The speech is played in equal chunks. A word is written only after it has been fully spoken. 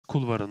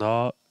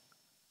kulvarına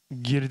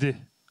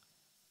girdi.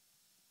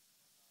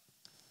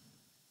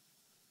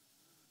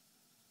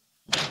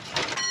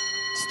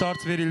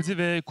 Start verildi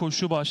ve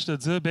koşu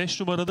başladı. 5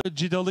 numaralı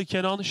Cidalı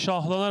Kenan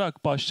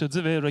şahlanarak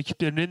başladı ve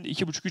rakiplerinin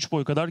 2,5-3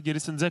 boy kadar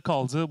gerisinde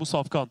kaldı bu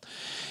safkan.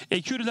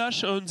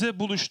 Ekürler önde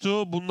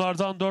buluştu.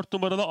 Bunlardan 4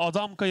 numaralı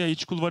Adamkaya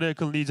iç kulvara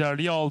yakın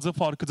liderliği aldı.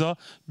 Farkı da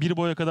 1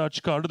 boya kadar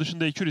çıkardı.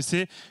 Dışında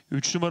Ekürisi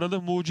 3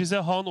 numaralı Mucize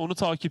Han onu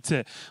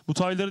takipte. Bu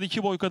tayların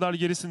 2 boy kadar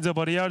gerisinde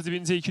bariyer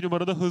dibinde 2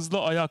 numaralı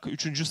Hızlı Ayak.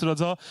 3.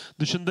 sırada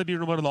dışında 1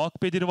 numaralı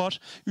Akbedir var.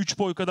 3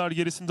 boy kadar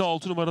gerisinde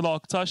 6 numaralı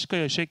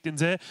Aktaşkaya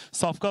şeklinde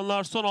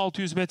safkanlar son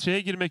 600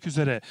 metreye girmek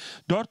üzere.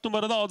 4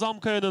 numaralı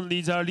Adamkaya'nın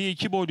liderliği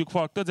 2 boyluk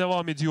farkla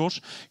devam ediyor.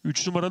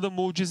 3 numaralı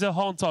Mucize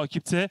Han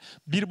takipte.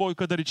 1 boy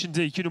kadar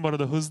içinde 2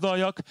 numaralı Hızlı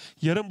Ayak.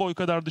 Yarım boy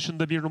kadar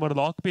dışında 1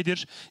 numaralı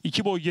Akbedir.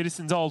 2 boy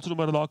gerisinde 6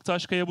 numaralı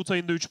Aktaşkaya. Bu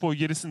tayında 3 boy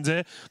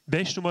gerisinde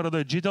 5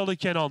 numaralı Cidalı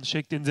Kenan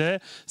şeklinde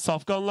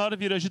safkanlar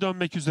virajı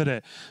dönmek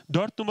üzere.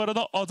 4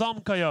 numaralı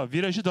Adamkaya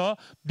virajı da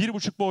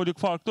 1,5 boyluk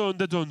farkla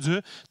önde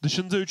döndü.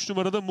 Dışında 3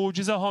 numaralı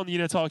Mucize Han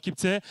yine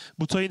takipte.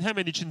 Bu tayın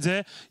hemen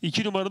içinde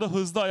 2 numaralı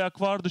Hızlı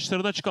Ayak var.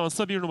 Dışlarına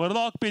çıkansa 1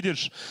 numaralı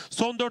Akbedir.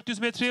 Son 400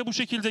 metreye bu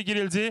şekilde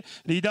girildi.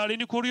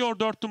 Liderliğini koruyor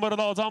 4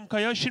 numaralı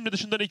Adamkaya. Şimdi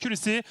dışından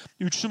Ekürisi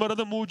 3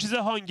 numaralı Mucize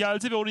Han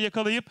geldi ve onu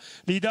yakalayıp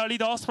liderliği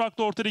de az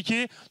farklı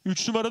ortadaki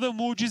 3 numaralı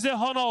Mucize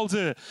Han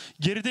aldı.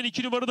 Geriden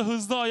 2 numaralı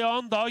Hızlı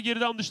Ayağın, daha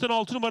geriden dıştan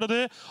 6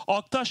 numaralı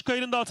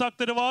Aktaşkaya'nın da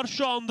atakları var.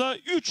 Şu anda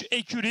 3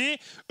 eküri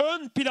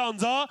ön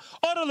planda,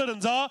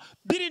 aralarında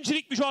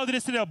birincilik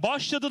mücadelesine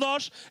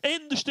başladılar.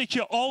 En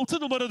dıştaki 6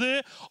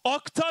 numaralı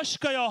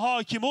Aktaşkaya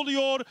hakim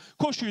oluyor.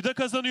 Koşuyu da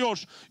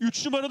kazanıyor.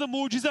 3 numaralı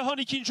Mucize Han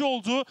ikinci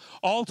oldu.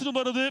 6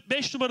 numaralı,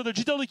 5 numaralı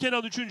Cidalı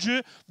Kenan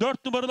üçüncü.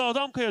 4 numaralı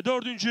Adamkaya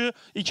dördüncü.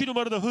 2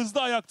 numaralı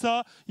Hızlı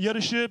Ayak'ta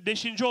yarışı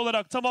 5.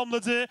 olarak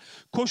tamamladı.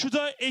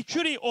 Koşuda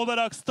eküri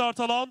olarak start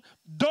alan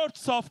 4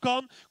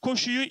 safkan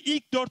koşuyu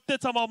ilk 4'te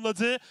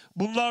tamamladı.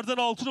 Bunlardan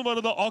 6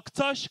 numaralı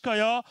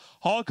Aktaşkaya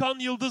Hakan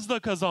Yıldız'la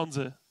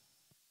kazandı.